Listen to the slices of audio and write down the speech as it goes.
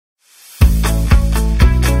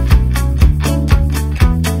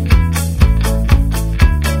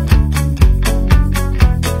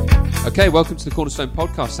Okay, welcome to the Cornerstone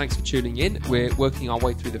Podcast. Thanks for tuning in. We're working our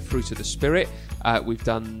way through the fruit of the Spirit. We've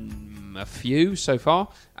done a few so far,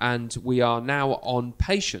 and we are now on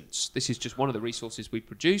patience. This is just one of the resources we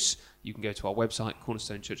produce. You can go to our website,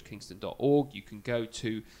 cornerstonechurchkingston.org. You can go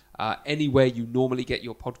to anywhere you normally get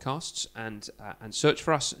your podcasts and search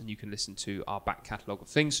for us, and you can listen to our back catalogue of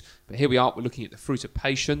things. But here we are. We're looking at the fruit of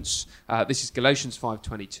patience. This is Galatians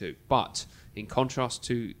 5:22. But in contrast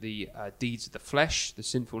to the deeds of the flesh, the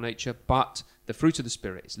sinful nature, but the fruit of the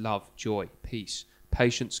Spirit is love, joy, peace,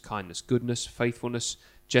 patience, kindness, goodness, faithfulness,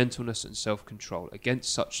 gentleness, and self-control.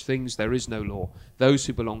 Against such things there is no law. Those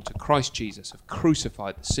who belong to Christ Jesus have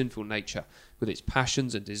crucified the sinful nature with its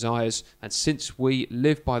passions and desires, and since we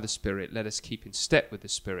live by the Spirit, let us keep in step with the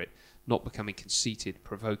Spirit, not becoming conceited,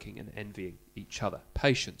 provoking, and envying each other.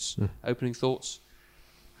 Patience. Opening thoughts?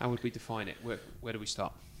 How would we define it? Where do we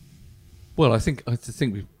start? Well, I think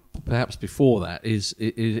we, perhaps before that it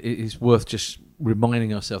is worth just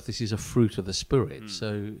reminding ourselves this is a fruit of the Spirit,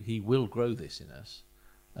 so He will grow this in us.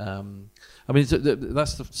 I mean,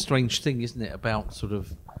 that's the strange thing, isn't it, about sort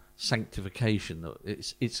of sanctification?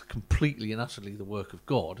 That it's completely and utterly the work of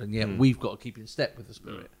God, and yet we've got to keep in step with the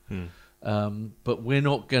Spirit. But we're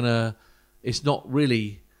not gonna. It's not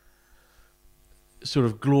really sort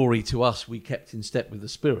of glory to us. We kept in step with the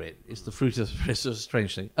Spirit. It's the fruit of the Spirit. It's a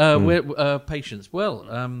strange thing. Patience. Well,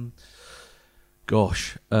 I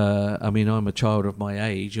mean, I'm a child of my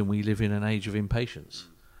age, and we live in an age of impatience.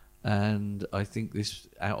 And I think this,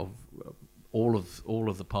 out of all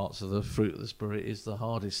of the parts of the fruit of the Spirit, is the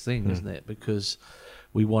hardest thing, isn't it? Because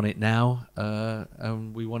we want it now,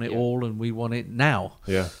 and we want it all, and we want it now.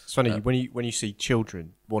 Yeah, it's funny when you see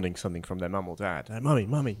children wanting something from their mum or dad. Mummy,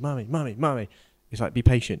 mummy, mummy, mummy, mummy. It's like, be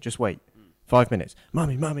patient, just wait 5 minutes.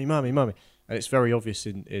 Mummy, mummy, mummy, mummy. And it's very obvious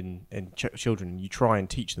in children. You try and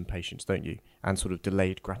teach them patience, don't you? And sort of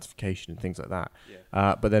delayed gratification and things like that.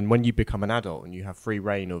 Yeah. But then when you become an adult and you have free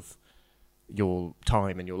reign of your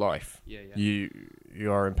time and your life, you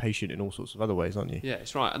are impatient in all sorts of other ways, aren't you? Yeah,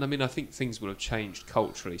 it's right. And I mean, I think things will have changed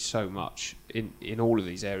culturally so much in all of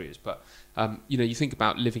these areas. But you think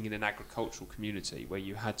about living in an agricultural community where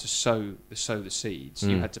you had to sow the seeds,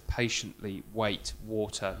 you had to patiently wait,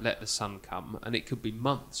 water, let the sun come, and it could be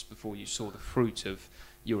months before you saw the fruit of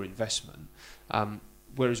your investment.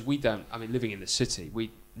 Whereas we don't. I mean, living in the city,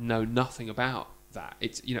 we know nothing about that.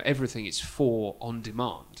 It's everything is for on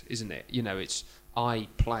demand, isn't it? It's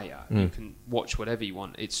iPlayer. You can watch whatever you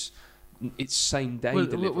want. It's same day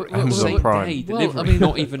delivery. Amazon Prime. Delivery,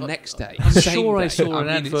 not even next day. I'm sure I saw an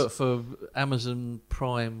advert for Amazon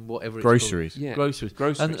Prime, whatever it's groceries. called. Yeah.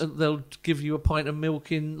 Groceries. And they'll give you a pint of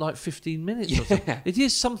milk in like 15 minutes or something. It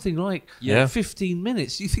is something like 15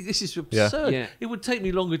 minutes. You think this is absurd. Yeah. It would take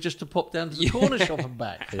me longer just to pop down to the corner shop and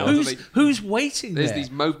back. Who's waiting there? There's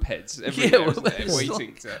these mopeds everywhere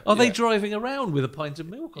waiting Are they driving around with a pint of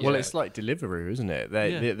milk? Well, it's like Deliveroo, isn't it?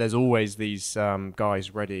 There's always these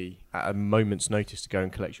guys ready at a moment's notice to go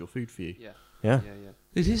and collect your food for you. Yeah.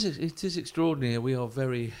 It is extraordinary. We are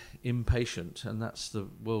very impatient, and that's the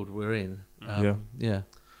world we're in. Yeah.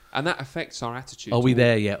 And that affects our attitude. Are we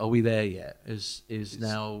there yet? Is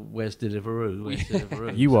now, where's Deliveroo? Where's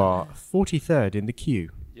Deliveroo? You are 43rd in the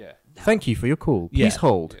queue. Yeah. Thank you for your call. Please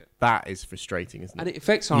hold. Yeah. That is frustrating, isn't it? And it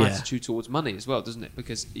affects our attitude towards money as well, doesn't it?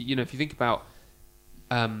 Because, if you think about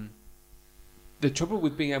the trouble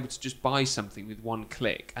with being able to just buy something with one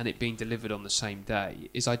click and it being delivered on the same day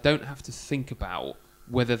is I don't have to think about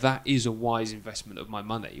whether that is a wise investment of my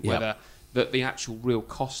money, whether that the actual real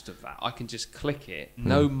cost of that. I can just click it,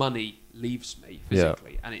 no money leaves me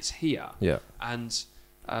physically, and it's here. Yeah. And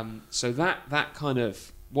so that kind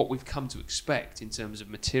of what we've come to expect in terms of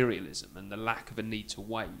materialism and the lack of a need to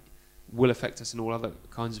wait will affect us in all other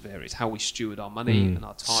kinds of areas. How we steward our money and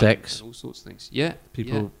our time, sex, and all sorts of things. Yeah,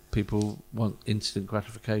 people want instant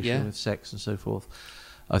gratification with sex and so forth.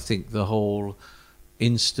 I think the whole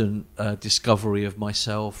instant discovery of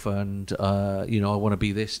myself and I want to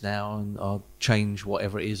be this now, and I'll change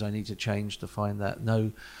whatever it is I need to change to find that.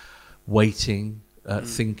 No waiting,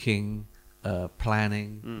 thinking,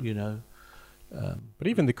 planning. But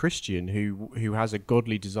even the Christian who has a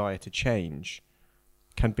godly desire to change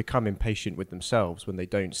can become impatient with themselves when they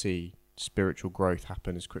don't see spiritual growth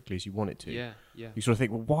happen as quickly as you want it to. Yeah. You sort of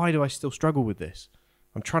think, well, why do I still struggle with this?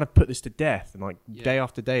 I'm trying to put this to death, and day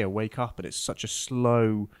after day I wake up and it's such a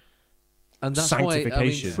slow and that's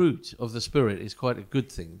sanctification. Why, fruit of the Spirit is quite a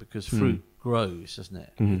good thing, because fruit grows, doesn't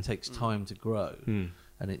it? It takes time to grow,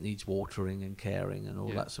 and it needs watering and caring and all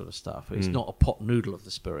that sort of stuff. It's not a pot noodle of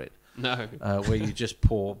the Spirit. No. Where you just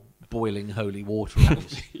pour boiling holy water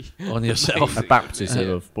on yourself. A baptism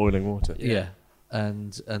of boiling water. Yeah.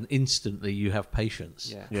 and instantly you have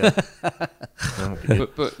patience. Yeah. Yeah. Oh, yeah.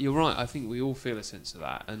 But you're right. I think we all feel a sense of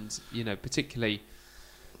that, and particularly,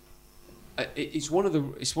 it's one of the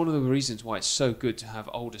reasons why it's so good to have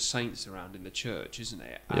older saints around in the church, isn't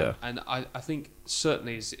it? Yeah. And I think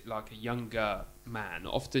certainly as like a younger man,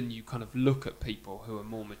 often you kind of look at people who are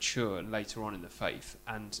more mature and later on in the faith,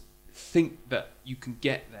 and think that you can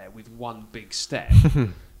get there with one big step.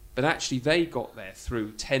 But actually, they got there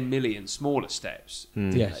through 10 million smaller steps.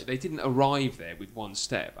 Yes. They didn't arrive there with one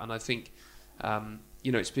step. And I think,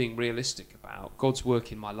 it's being realistic about God's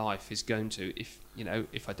work in my life is going to,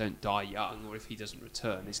 if I don't die young or if He doesn't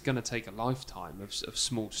return, it's going to take a lifetime of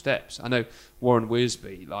small steps. I know Warren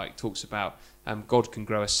Wiersbe talks about God can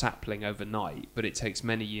grow a sapling overnight, but it takes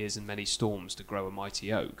many years and many storms to grow a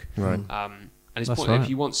mighty oak. Right. And his That's point, right. if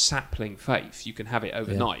you want sapling faith, you can have it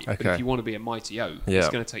overnight. But Okay. if you want to be a mighty oak, it's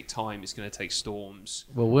going to take time. It's going to take storms.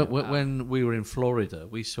 Well, when we were in Florida,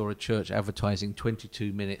 we saw a church advertising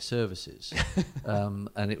 22-minute services,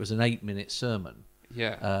 and it was an 8-minute sermon.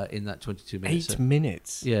 Yeah. In that 22 minutes. 8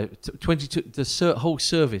 minutes. Yeah, 22. The whole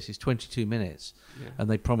service is 22 minutes, Yeah. and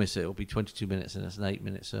they promise it will be 22 minutes, and it's an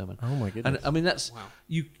 8-minute sermon. Oh my goodness. And I mean, that's Wow.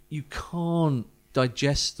 you can't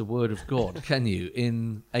digest the word of God, can you?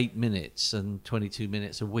 In 8 minutes and 22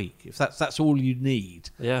 minutes a week, if that's all you need,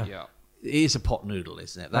 yeah. Yeah. it is a pot noodle,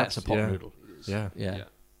 isn't it? That's a pot noodle. It is. Yeah. Yeah.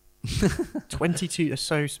 22. That's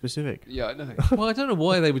so specific. Yeah, I know. Well, I don't know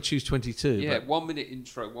why they would choose 22. Yeah, but 1 minute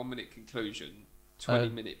intro, 1 minute conclusion,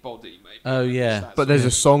 20-minute body, maybe. Oh, yeah. That's But there's it.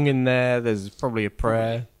 a song in there. There's probably a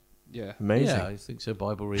prayer. Yeah. Amazing. yeah, I think so.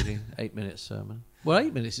 Bible reading, 8-minute sermon. Well,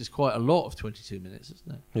 8 minutes is quite a lot of 22 minutes,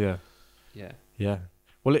 isn't it? Yeah. Yeah. Yeah.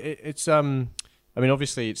 Well, it's I mean,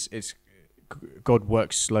 obviously, it's God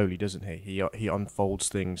works slowly, doesn't he? He unfolds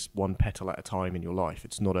things one petal at a time in your life.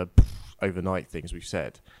 It's not a overnight thing, as we've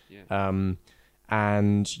said. Yeah.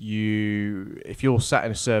 And if you're sat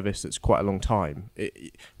in a service that's quite a long time,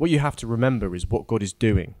 what you have to remember is what God is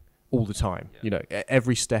doing all the time. Yeah.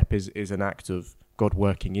 Every step is an act of God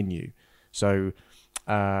working in you. So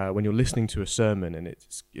when you're listening to a sermon and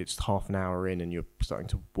it's half an hour in and you're starting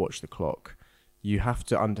to watch the clock, you have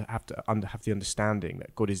to have the understanding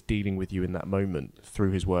that God is dealing with you in that moment through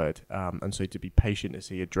His Word, and so to be patient as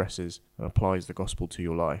He addresses and applies the gospel to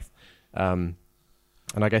your life. And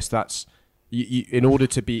I guess that's in order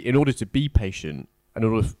to be patient, and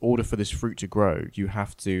in order for this fruit to grow, you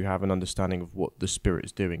have to have an understanding of what the Spirit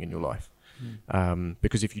is doing in your life.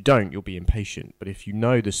 Because if you don't, you'll be impatient. But if you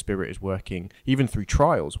know the Spirit is working, even through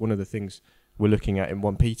trials, one of the things we're looking at in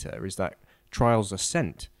 1 Peter is that trials are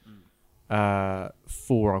sent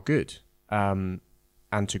for our good, and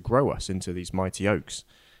to grow us into these mighty oaks,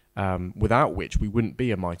 without which we wouldn't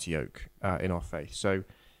be a mighty oak in our faith. So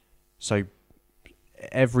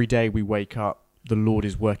every day we wake up, the Lord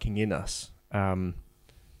is working in us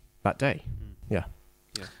that day. Yeah.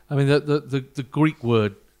 I mean, the Greek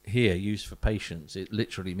word here used for patience, it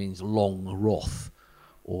literally means long wrath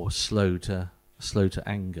or slow to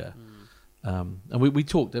anger. And we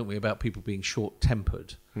talked, don't we, about people being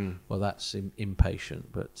short-tempered. Well, that's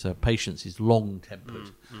impatient, but patience is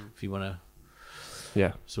long-tempered, if you want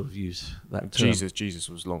to sort of use that term. Jesus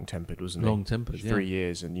was long-tempered, wasn't he? Long-tempered, 3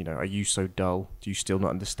 years, and are you so dull? Do you still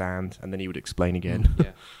not understand? And then he would explain again.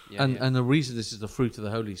 Yeah. And the reason this is the fruit of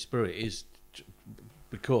the Holy Spirit is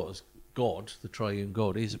because God, the triune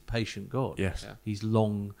God, is a patient God. Yes. Yeah. He's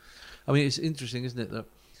long. I mean, it's interesting, isn't it, that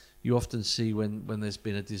you often see when there's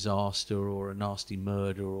been a disaster or a nasty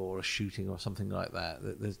murder or a shooting or something like that,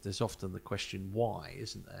 there's often the question, why,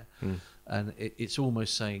 isn't there? And it's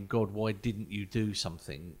almost saying, God, why didn't you do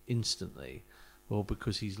something instantly? Well,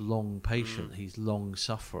 because He's long patient, He's long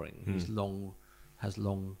suffering, He's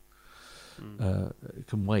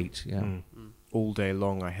can wait. Yeah. All day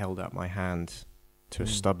long I held out my hand to a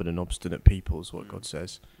stubborn and obstinate people, is what God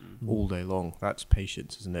says. All day long. That's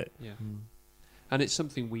patience, isn't it? Yeah. And it's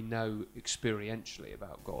something we know experientially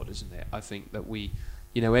about God, isn't it? I think that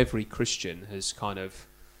every Christian has kind of,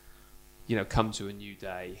 come to a new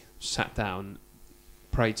day, sat down,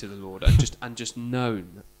 prayed to the Lord, and just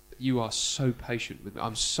known, you are so patient with me.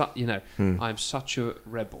 I'm such a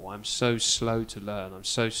rebel. I'm so slow to learn. I'm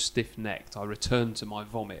so stiff-necked. I return to my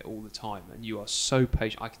vomit all the time, and you are so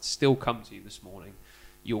patient. I can still come to you this morning.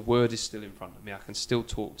 Your word is still in front of me. I can still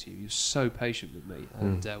talk to you. You're so patient with me.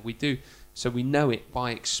 And we do. So we know it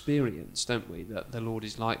by experience, don't we, that the Lord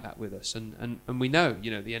is like that with us. And we know,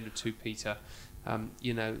 the end of 2 Peter,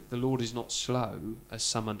 the Lord is not slow, as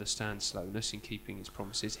some understand slowness, in keeping His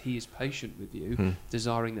promises. He is patient with you,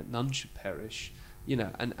 desiring that none should perish.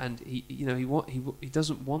 And he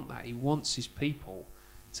doesn't want that. He wants His people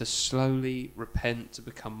to slowly repent, to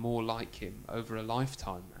become more like him over a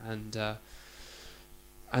lifetime.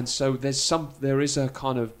 And so there is a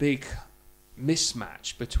kind of big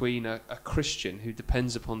mismatch between a Christian who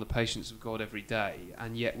depends upon the patience of God every day,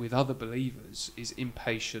 and yet with other believers is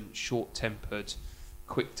impatient, short-tempered,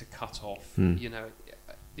 quick to cut off. You know,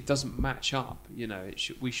 it doesn't match up. You know,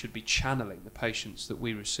 we should be channeling the patience that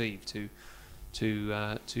we receive to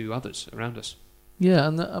others around us. Yeah,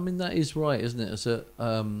 and I mean that is right, isn't it? As a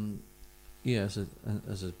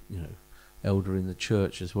elder in the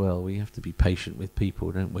church as well, we have to be patient with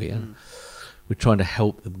people, don't we? And we're trying to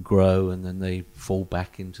help them grow, and then they fall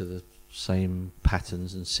back into the same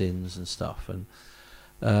patterns and sins and stuff. And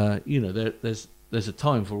there's a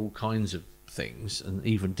time for all kinds of things, and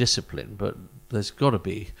even discipline, but there's got to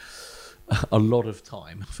be a lot of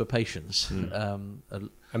time for patience.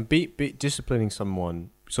 And be disciplining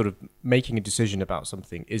someone, sort of making a decision about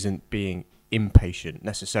something, isn't being impatient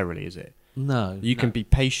necessarily, is it? No. You can be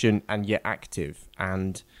patient and yet active,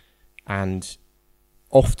 and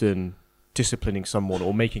often disciplining someone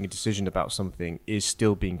or making a decision about something is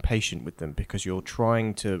still being patient with them, because you're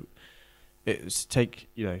trying to take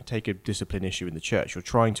a discipline issue in the church. You're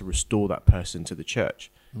trying to restore that person to the church,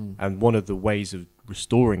 and one of the ways of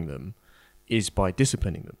restoring them is by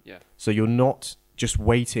disciplining them. Yeah. So you're not just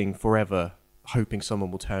waiting forever, hoping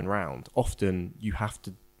someone will turn around. Often you have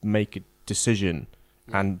to make a decision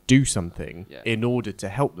and do something in order to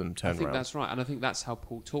help them turn around. I think that's right, and I think that's how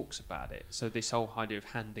Paul talks about it. So this whole idea of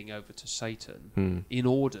handing over to Satan in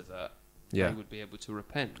order that they would be able to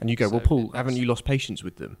repent. And you go, well, Paul, haven't you lost patience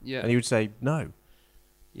with them? Yeah. And he would say, no.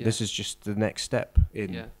 Yeah. This is just the next step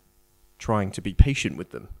in trying to be patient with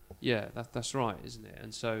them. Yeah, that's right, isn't it?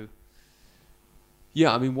 And so,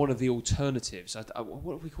 yeah, I mean, one of the alternatives, what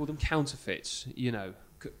do we call them? Counterfeits, you know,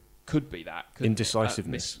 could be that.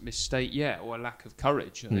 Indecisiveness. Mistake, or a lack of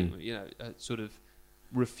courage, I think, you know, sort of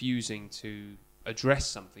refusing to address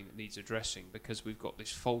something that needs addressing because we've got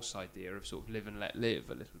this false idea of sort of live and let live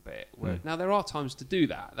a little bit. Now, there are times to do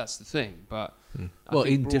that, that's the thing, but... Well,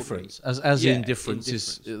 indifference. As indifference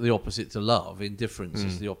is the opposite to love, indifference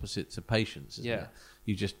is the opposite to patience, isn't it?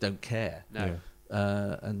 You just don't care. No.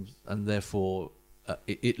 And therefore...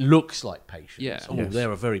 it looks like patience. Yeah.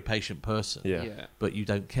 They're a very patient person. Yeah. But you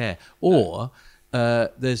don't care. Or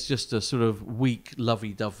there's just a sort of weak,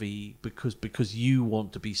 lovey-dovey because you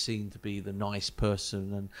want to be seen to be the nice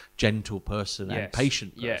person and gentle person and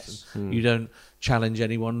patient person. Yes. You don't challenge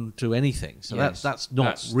anyone to anything. So that's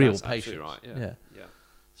not real patience. Right. Yeah.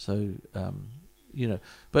 So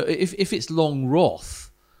but if it's long wrath,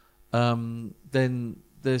 then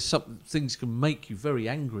there's some things can make you very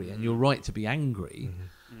angry, and you're right to be angry.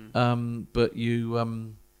 But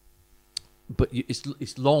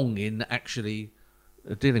it's long in actually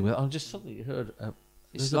dealing with it. I just suddenly heard.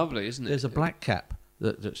 It's lovely, isn't it? There's a black cap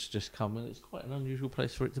that's just come, and it's quite an unusual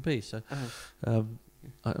place for it to be. So, I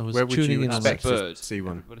was Where would tuning you in on expect that. to see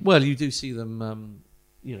one? Well, you do see them.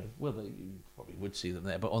 You probably would see them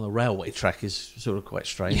there, but on the railway track is sort of quite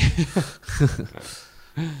strange.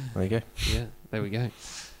 There you go. Yeah, there we go.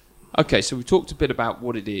 Okay, so we talked a bit about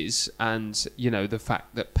what it is, and the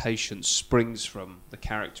fact that patience springs from the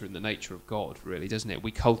character and the nature of God, really, doesn't it?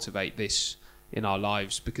 We cultivate this in our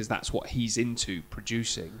lives because that's what He's into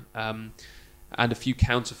producing. And a few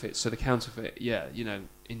counterfeits. So the counterfeit,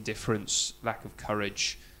 indifference, lack of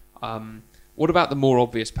courage. What about the more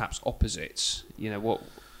obvious, perhaps opposites? What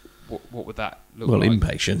would that look like? Well,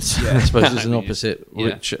 impatience, I suppose, is an opposite.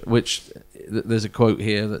 Which there's a quote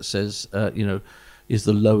here that says, is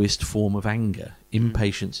the lowest form of anger.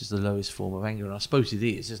 Impatience is the lowest form of anger, and I suppose it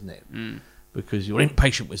is, isn't it? Because you're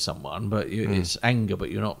impatient with someone, but it's anger, but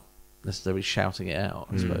you're not necessarily shouting it out,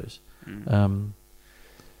 I suppose.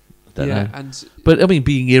 Don't know. But I mean,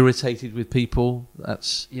 being irritated with people,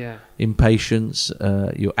 that's impatience.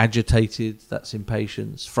 You're agitated, that's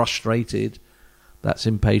impatience. Frustrated, that's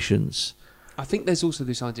impatience. I think there's also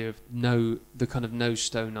this idea of the kind of no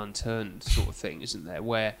stone unturned sort of thing, isn't there?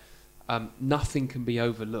 Where nothing can be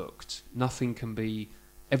overlooked.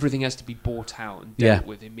 Everything has to be bought out and dealt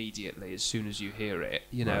with immediately as soon as you hear it.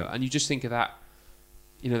 Right. And you just think of that.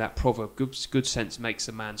 That proverb: "Good sense makes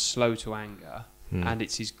a man slow to anger, and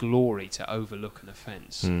it's his glory to overlook an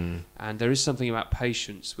offence." And there is something about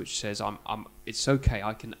patience which says, it's okay.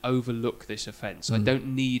 I can overlook this offence. I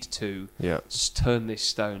don't need to just turn this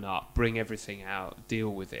stone up, bring everything out, deal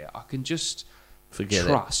with it. I can just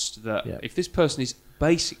trust that if this person is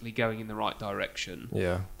basically going in the right direction,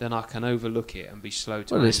 then I can overlook it and be slow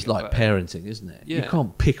to anger. It's like parenting, isn't it? You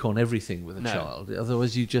can't pick on everything with a child.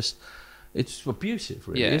 Otherwise, you just it's abusive,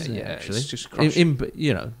 really, Yeah, isn't it? yeah, Actually, it's just crushing.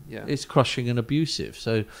 Yeah. It's crushing and abusive.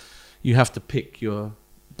 So you have to pick your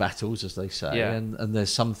battles, as they say, Yeah. and there's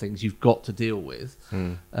some things you've got to deal with,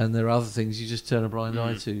 and there are other things you just turn a blind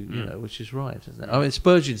eye to, which is right, isn't it? I mean,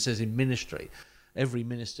 Spurgeon says in ministry, every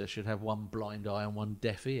minister should have one blind eye and one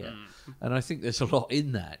deaf ear, and I think there's a lot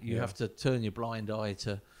in that. You have to turn your blind eye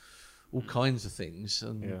to all kinds of things,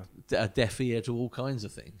 and a deaf ear to all kinds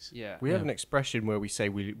of things. Yeah. We have an expression where we say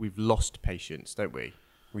we've lost patience, don't we?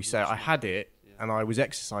 We say, I had it, and I was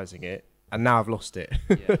exercising it, and now I've lost it.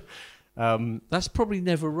 Yeah. That's probably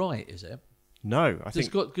never right, is it? No, I Does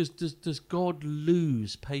think... does God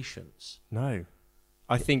lose patience? No.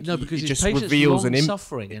 I think No, because it his just patience reveals long an...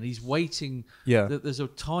 suffering, and he's waiting. Yeah. That there's a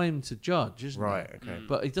time to judge, isn't Right, there? okay.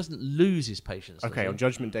 But he doesn't lose his patience. does Okay, he? on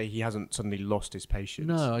Judgment Day, he hasn't suddenly lost his patience.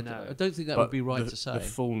 No, I No. don't think that But would be right the, to say. the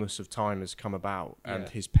fullness of time has come about, and Yeah.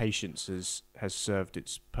 his patience has served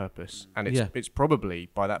its purpose, and Yeah. it's probably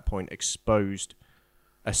by that point exposed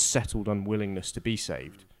a settled unwillingness to be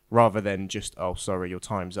saved, rather than just, oh, sorry, your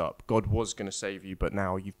time's up. God was going to save you, but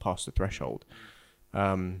now you've passed the threshold.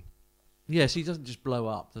 Yes, he doesn't just blow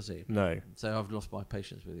up, does he? No, So I've lost my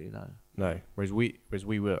patience with you. No. no. Whereas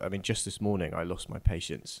we were, I mean, just this morning, I lost my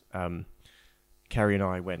patience. Kerry and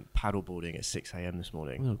I went paddleboarding at 6 a.m. this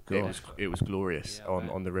morning. Oh, God. It was glorious Yeah, I bet.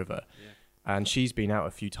 on the river. Yeah. And she's been out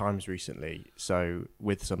a few times recently, so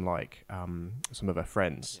with some some of her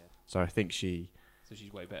friends. Yeah. So I think So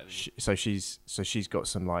she's way better than you. she's got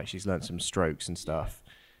some she's learnt some strokes and stuff,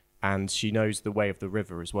 and she knows the way of the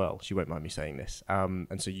river as well. She won't mind me saying this.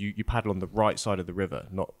 And so you paddle on the right side of the river,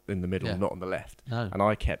 not in the middle, Yeah. not on the left. No. And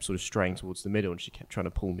I kept sort of straying towards the middle, and she kept trying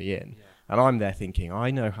to pull me in. Yeah. And I'm there thinking, I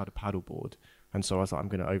know how to paddleboard. And so I was like, I'm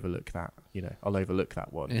going to overlook that. I'll overlook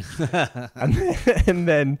that one. and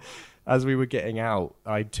then as we were getting out,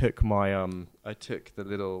 I took the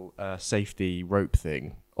little safety rope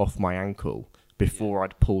thing off my ankle before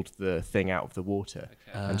I'd pulled the thing out of the water.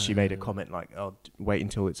 Okay. And she made a comment like, "Oh, wait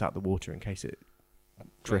until it's out the water in case it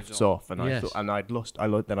drifts on. off." And Yes. I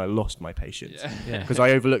lost my patience Yeah. Yeah. because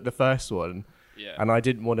I overlooked the first one, Yeah. and I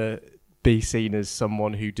didn't want to be seen as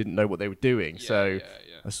someone who didn't know what they were doing. So yeah.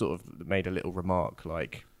 I sort of made a little remark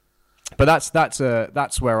like, but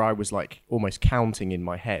that's where I was like almost counting in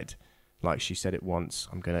my head. Like, she said it once,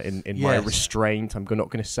 I'm gonna in my Yes. restraint, I'm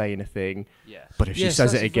not gonna say anything. Yeah. But if she Yes,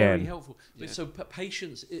 says that's it very again, helpful. But Yeah. so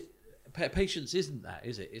patience, patience isn't that,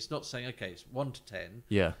 is it? It's not saying, okay, it's 1 to 10.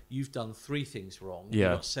 yeah. You've done 3 things wrong. Yeah.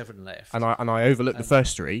 You've got 7 left. And I overlooked the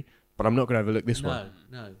first 3, but I'm not gonna overlook this no, one.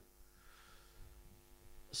 no.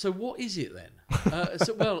 So what is it then?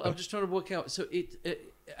 I'm just trying to work out. So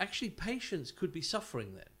it actually, patience could be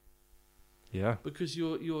suffering then, Yeah. because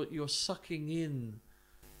you're sucking in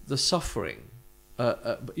the suffering.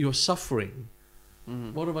 You're suffering.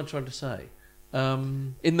 What am I trying to say?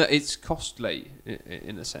 In that it's costly,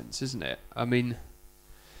 in a sense, isn't it? I mean,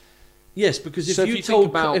 Yes, because if so you think told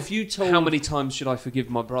about if you told how many times should I forgive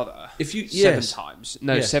my brother? if you 7 yes, times.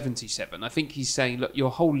 No, Yes. 77. I think he's saying, look,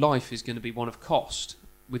 your whole life is going to be one of cost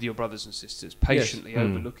with your brothers and sisters, patiently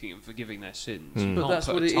overlooking and forgiving their sins. You but can't that's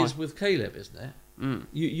put what a it time- is with Caleb, isn't it?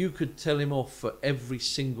 You could tell him off for every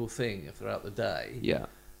single thing throughout the day. Yeah.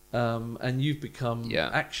 And you've become Yeah.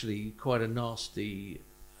 actually quite a nasty,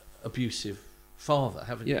 abusive father,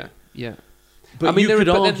 haven't you? Yeah. Yeah. But I mean, you there- could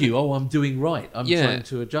but then- argue, I'm doing right. I'm Yeah. trying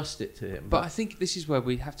to adjust it to him. But I think this is where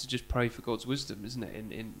we have to just pray for God's wisdom, isn't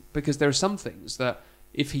it? Because there are some things that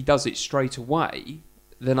if he does it straight away,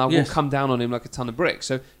 then I will Yes. come down on him like a ton of bricks.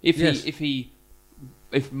 So Yes.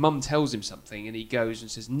 if mum tells him something and he goes and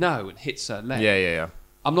says no and hits her leg, Yeah.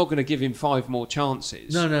 I'm not going to give him 5 more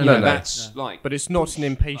chances. No, You no, know, no. That's like But it's not push, an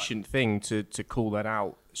impatient thing to call that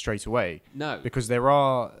out straight away. No. Because there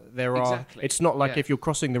are Exactly. it's not like Yeah. if you're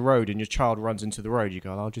crossing the road and your child runs into the road, you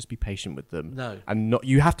go, I'll just be patient with them. No. And not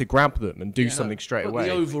you have to grab them and do Yeah. something straight But away.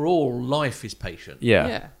 the overall life is patient. yeah.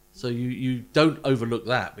 Yeah. So you don't overlook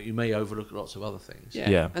that, but you may overlook lots of other things. Yeah.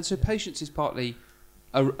 Yeah. And so patience is partly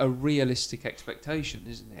a realistic expectation,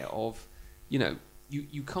 isn't it? Of,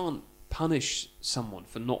 you can't punish someone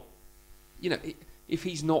for not, if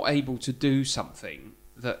he's not able to do something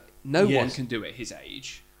that no one Yes. can do at his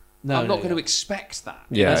age. No, I'm not no, going to yeah. expect that.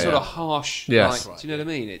 Yeah, That sort yeah. of harsh. Yes. Do you know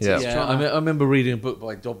what I mean? It's Yeah. it's Yeah, trying to- I remember reading a book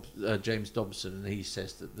by James Dobson, and he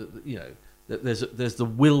says that there's the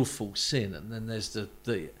willful sin, and then there's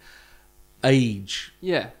the age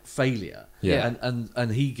yeah. failure. Yeah.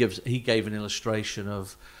 And he gave an illustration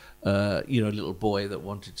of you know, a little boy that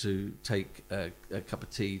wanted to take a cup of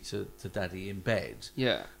tea to daddy in bed.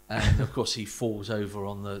 Yeah. And of course he falls over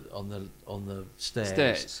on the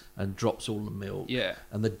stairs and drops all the milk. Yeah.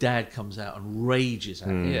 And the dad comes out and rages at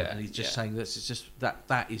him, Yeah. and he's just saying this is just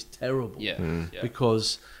that is terrible. Yeah.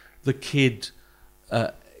 Because the kid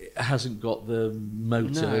hasn't got the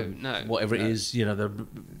motor, whatever it is, you know,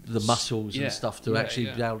 the muscles and stuff to actually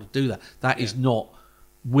be able to do that. That is not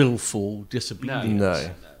willful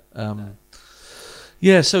disobedience. No.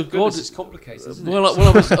 Yeah, so Goodness, God, it's complicated, isn't well,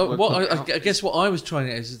 it? I guess what I was trying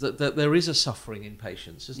to is that there is a suffering in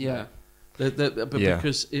patience, isn't there?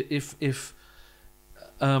 Because if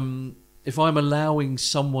I'm allowing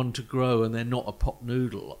someone to grow and they're not a pot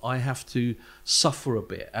noodle, I have to suffer a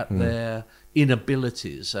bit at their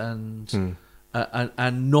inabilities and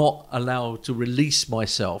not allow to release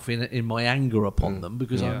myself in my anger upon them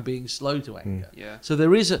because I'm being slow to anger. Yeah. So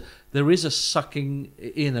there is a sucking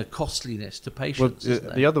in, a costliness to patience.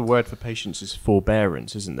 Well, the other word for patience is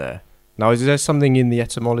forbearance, isn't there? Now, is there something in the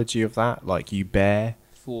etymology of that, like you bear?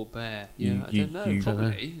 Forbear. You- Yeah, you- I don't know.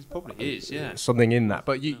 you- It probably is. Yeah. Something in that,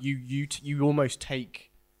 but you almost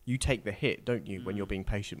take the hit, don't you, when you're being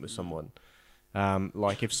patient with someone?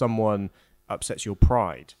 Like if someone upsets your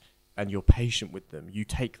pride and you're patient with them, you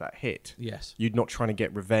take that hit. Yes. You're not trying to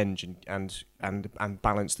get revenge and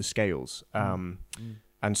balance the scales. And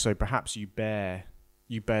so perhaps you bear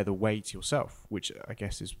the weight yourself, which I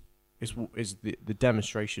guess is the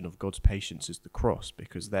demonstration of God's patience is the cross,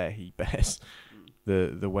 because there he bears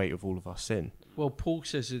the weight of all of our sin. Well, Paul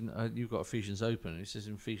says in you've got Ephesians open. He says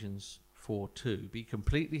in Ephesians 4:2, be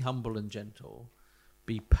completely humble and gentle,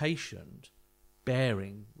 be patient,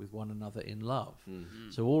 bearing with one another in love.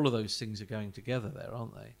 So all of those things are going together there,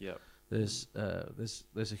 aren't they? Yeah. There's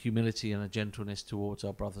a humility and a gentleness towards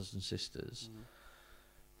our brothers and sisters.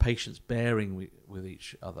 Patience, bearing with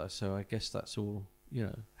each other. So I guess that's all. You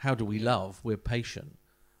know, how do we love? We're patient.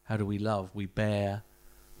 How do we love? We bear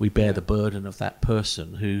the burden of that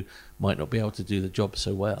person who might not be able to do the job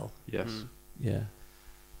so well. Yes. Yeah.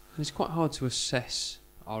 And it's quite hard to assess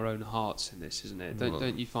our own hearts in this, isn't it?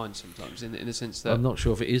 Don't you find sometimes, in the sense that I'm not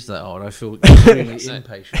sure if it is that hard. I feel extremely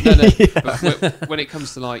impatient. But when it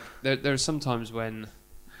comes to like, there are some times when,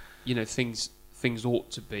 you know, things ought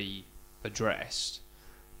to be addressed,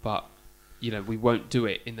 but you know we won't do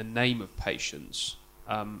it in the name of patience,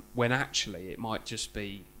 when actually it might just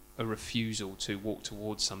be a refusal to walk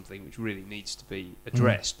towards something which really needs to be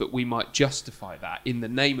addressed, but we might justify that in the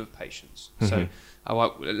name of patience. So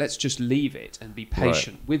let's just leave it and be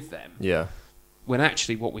patient with them. Yeah. When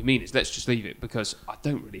actually what we mean is let's just leave it because I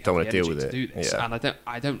don't really have Don't the wanna deal energy with to it. do this, Yeah. and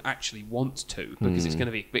I don't actually want to because it's going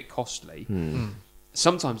to be a bit costly.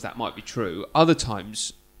 Sometimes that might be true. Other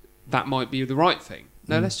times that might be the right thing.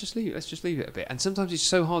 No, let's just leave it. Let's just leave it a bit. And sometimes it's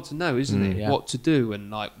so hard to know, isn't it, Yeah. what to do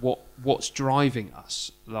and like what's driving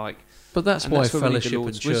us, like. But that's And why that's where we need the fellowship and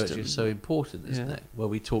Lord's church wisdom. is so important, isn't Yeah. it? Where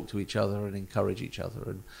we talk to each other and encourage each other,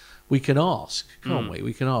 and we can ask, can't we?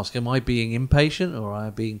 We can ask, am I being impatient, or am I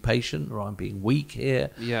being patient, or am I being weak here?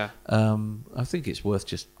 Yeah. I think it's worth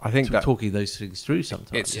just I think that talking those things through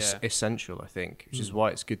sometimes. it's Yeah. essential, I think, which is why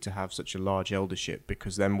it's good to have such a large eldership,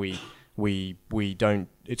 because then we don't.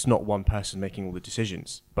 It's not one person making all the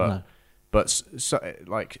decisions, but. No. But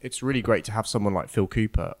like, it's really great to have someone like Phil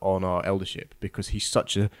Cooper on our eldership, because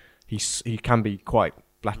he can be quite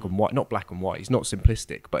black and white. Not black and white. He's not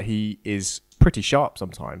simplistic, but he is pretty sharp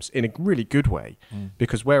sometimes in a really good way.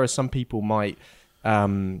 Because whereas some people might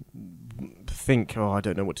think, oh, I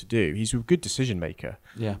don't know what to do, he's a good decision maker.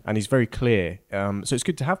 Yeah. And he's very clear. So it's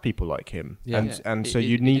good to have people like him. Yeah. And so It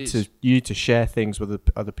you need is. to share things with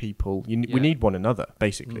other people. We need one another,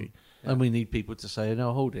 basically. And we need people to say,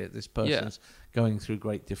 no, hold it, this person's going through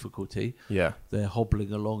great difficulty. Yeah. They're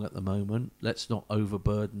hobbling along at the moment. Let's not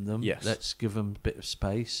overburden them. Yes. Let's give them a bit of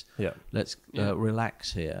space. Yeah. Let's Yeah.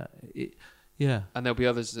 relax here. And there'll be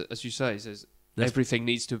others that, as you say, says everything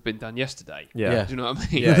needs to have been done yesterday. Yeah. Do you know what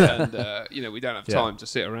I mean? Yeah. And you know, we don't have Yeah. time to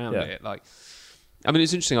sit around Yeah. it. Like, I mean,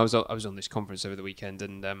 it's interesting. I was on this conference over the weekend,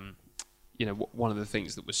 and you know, one of the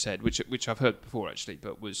things that was said, which I've heard before actually,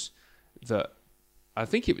 but was that I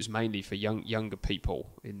think it was mainly for younger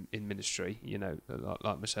people in ministry. You know,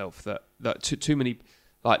 like myself, that too many.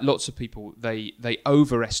 Like lots of people, they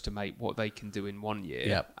overestimate what they can do in 1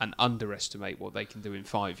 year and underestimate what they can do in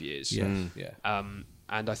 5 years.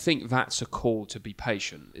 And I think that's a call to be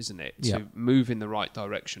patient, isn't it? To move in the right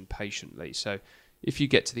direction patiently. So if you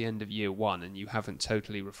get to the end of year one and you haven't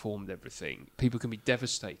totally reformed everything, people can be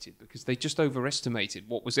devastated because they just overestimated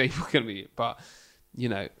what was able to be. But, you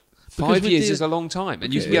know, 5 we're years dealing- is a long time,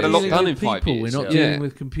 and you Because can get a we're lot dealing done with in 5 people, years. We're not Yeah. dealing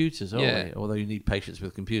with computers, are Yeah. we? Although you need patience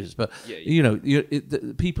with computers, but Yeah,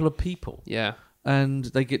 the people are people. Yeah. And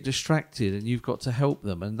they get distracted, and you've got to help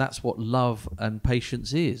them, and that's what love and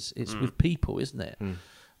patience is. It's with people, isn't it?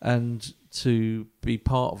 And to be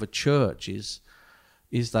part of a church is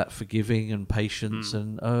that forgiving and patience,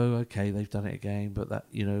 and okay, they've done it again, but that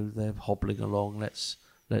they're hobbling along.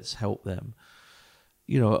 Let's help them.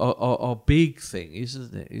 Our big thing,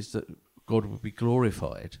 isn't it, is that God will be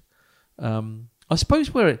glorified. I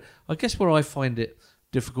suppose where I find it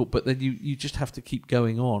difficult, but then you just have to keep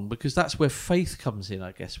going on, because that's where faith comes in,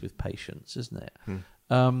 I guess, with patience, isn't it?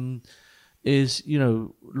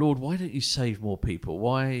 Lord, why don't you save more people?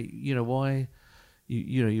 Why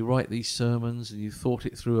you write these sermons and you thought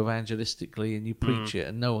it through evangelistically and you preach it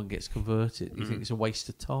and no one gets converted. You think it's a waste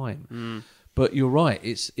of time. But you're right,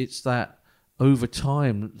 it's that over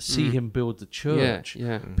time, see him build the church.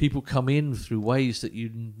 Yeah. People come in through ways that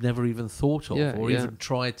you never even thought of, or Yeah. even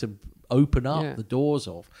tried to open up the doors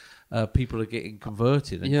of. People are getting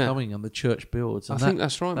converted and coming, and the church builds. And I think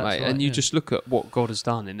that's right, mate. And you yeah. just look at what God has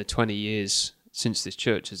done in the 20 years since this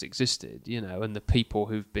church has existed, and the people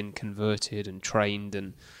who've been converted and trained.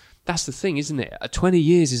 And that's the thing, isn't it? 20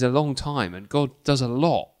 years is a long time, and God does a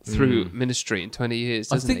lot through ministry in 20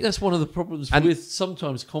 years, I doesn't think he? that's one of the problems And- with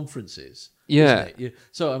sometimes conferences. Yeah. Isn't it?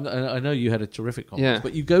 So I know you had a terrific conference, Yeah.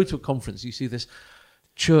 but you go to a conference, you see this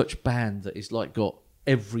church band that is like got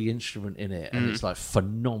every instrument in it, and it's like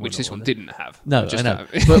phenomenal. Which this one didn't have. No, Just I know.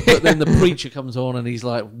 have. but then the preacher comes on and he's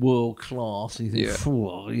like world class, and you think, "Phew,"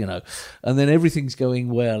 and then everything's going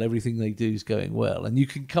well, everything they do is going well, and you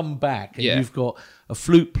can come back and you've got a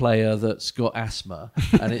flute player that's got asthma,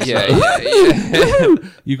 and it's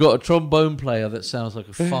you've got a trombone player that sounds like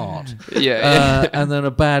a fart, and then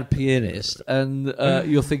a bad pianist, and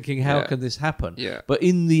you're thinking, how can this happen? Yeah. But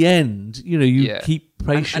in the end, you keep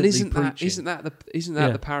patiently and preaching. isn't that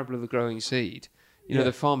the parable of the growing seed?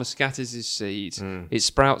 The farmer scatters his seed, it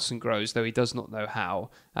sprouts and grows, though he does not know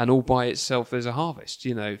how, and all by itself there's a harvest.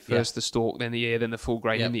 First the stalk, then the ear, then the full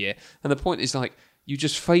grain in the ear. And the point is, like, you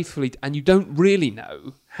just faithfully, and you don't really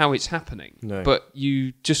know how it's happening, but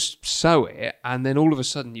you just sow it, and then all of a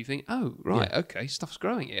sudden you think, oh, right, okay, stuff's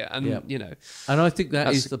growing here. And, And I think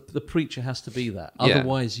that is the preacher has to be that.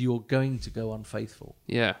 Otherwise, you're going to go unfaithful.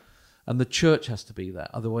 Yeah. And the church has to be that.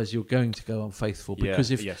 Otherwise, you're going to go unfaithful, because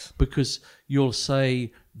because you'll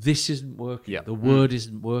say, this isn't working. The word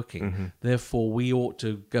isn't working. Therefore, we ought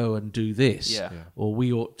to go and do this, or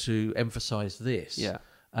we ought to emphasize this. Yeah.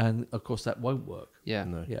 And of course, that won't work. Yeah.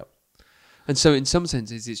 No. Yeah. And so, in some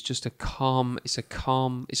senses, it's just it's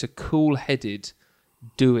a cool-headed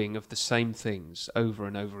doing of the same things over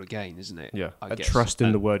and over again, isn't it? Yeah, I a guess. trust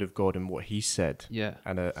in the word of God and what He said. Yeah.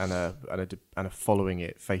 and a following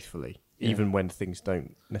it faithfully, even when things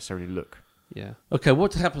don't necessarily look. Yeah. Okay,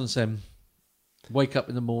 what happens then? Wake up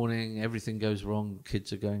in the morning, everything goes wrong,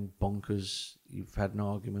 kids are going bonkers, you've had an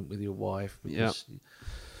argument with your wife.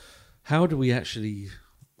 How do we actually,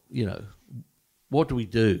 what do we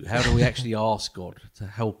do? How do we actually ask God to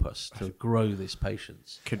help us to grow this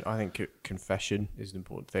patience? I think confession is an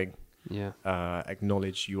important thing. Yeah.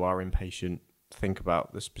 Acknowledge you are impatient. Think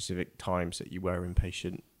about the specific times that you were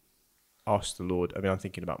impatient. Ask the Lord. I mean, I'm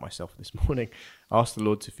thinking about myself this morning. Ask the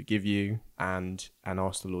Lord to forgive you, and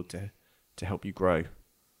ask the Lord to help you grow.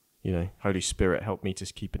 Holy Spirit, help me to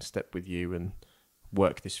keep in step with you and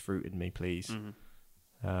work this fruit in me, please.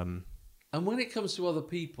 And when it comes to other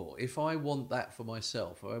people, if I want that for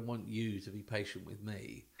myself, or I want you to be patient with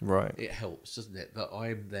me, Right. it helps, doesn't it? That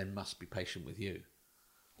I then must be patient with you.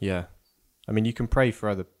 Yeah. I mean, you pray for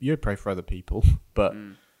other people, but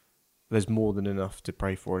there's more than enough to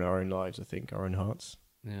pray for in our own lives, I think, our own hearts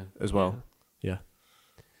as well. Yeah.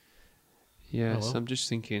 Yeah, Oh, well. so I'm just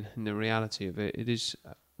thinking, in the reality of it, it is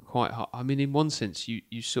quite hard. I mean, in one sense,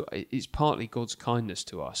 it's partly God's kindness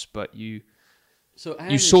to us, but you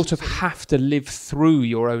sort of have to live through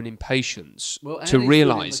your own impatience to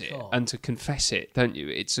realise it and to confess it, don't you?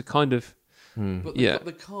 It's a kind of... But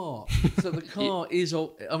the car. So the car is.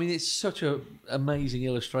 I mean, it's such an amazing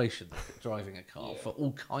illustration, driving a car, for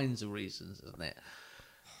all kinds of reasons, isn't it?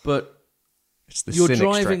 But It's the you're sin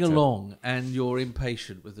driving extractor. along and you're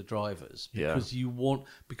impatient with the drivers because you want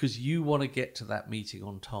to get to that meeting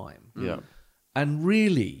on time. Yeah. And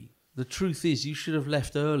really, the truth is, you should have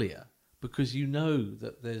left earlier because you know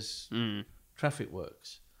that there's traffic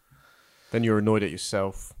works. Then you're annoyed at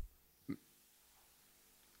yourself.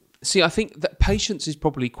 See, I think that patience is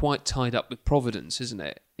probably quite tied up with providence, isn't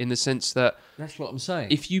it? In the sense that That's what I'm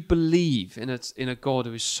saying. if you believe in a God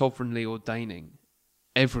who is sovereignly ordaining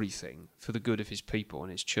everything for the good of his people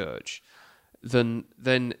and his church, then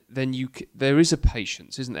there is a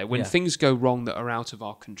patience, isn't there? When things go wrong that are out of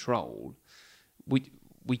our control,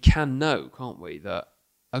 we can know, can't we, that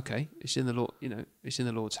okay, it's in the Lord, it's in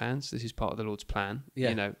the Lord's hands. This is part of the Lord's plan.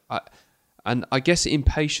 Yeah. And I guess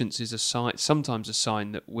impatience is sometimes a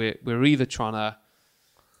sign that we're either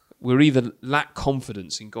lack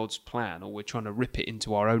confidence in God's plan, or we're trying to rip it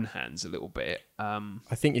into our own hands a little bit.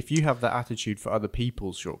 I think if you have that attitude for other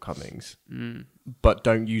people's shortcomings, but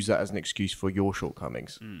don't use that as an excuse for your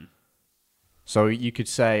shortcomings. So you could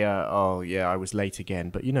say, oh, yeah, I was late again.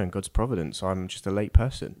 But, in God's providence, I'm just a late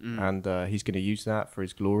person. And he's going to use that for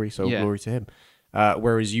his glory, so glory to him.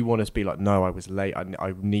 Whereas you want us to be like, no, I was late.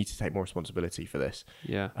 I need to take more responsibility for this.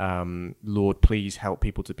 Yeah. Lord, please help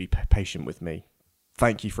people to be patient with me.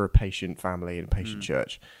 Thank you for a patient family and a patient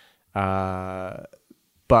church.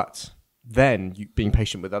 But then being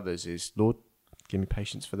patient with others is, Lord, give me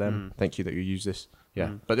patience for them. Thank you that you use this.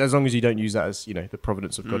 Yeah. But as long as you don't use that as, the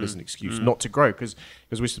providence of God as an excuse not to grow, because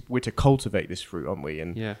we're to cultivate this fruit, aren't we?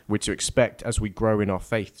 And we're to expect, as we grow in our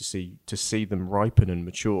faith, to see them ripen and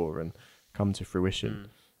mature and come to fruition.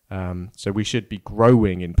 So we should be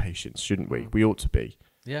growing in patience, shouldn't we? We ought to be.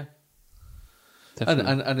 Yeah.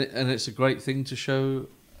 Definitely. And it's a great thing to show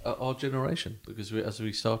our generation, because as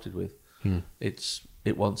we started with,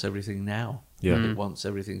 it wants everything now. Yeah. It wants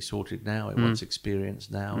everything sorted now. It wants experience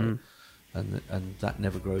now, and that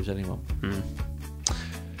never grows anyone.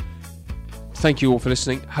 Thank you all for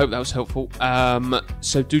listening. Hope that was helpful.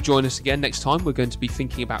 So do join us again next time. We're going to be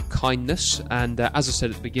thinking about kindness. And as I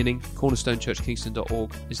said at the beginning,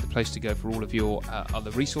 cornerstonechurchkingston.org is the place to go for all of your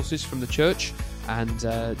other resources from the church. And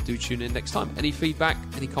do tune in next time. Any feedback,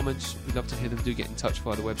 any comments, we'd love to hear them. Do get in touch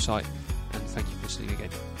via the website. And thank you for listening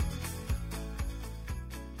again.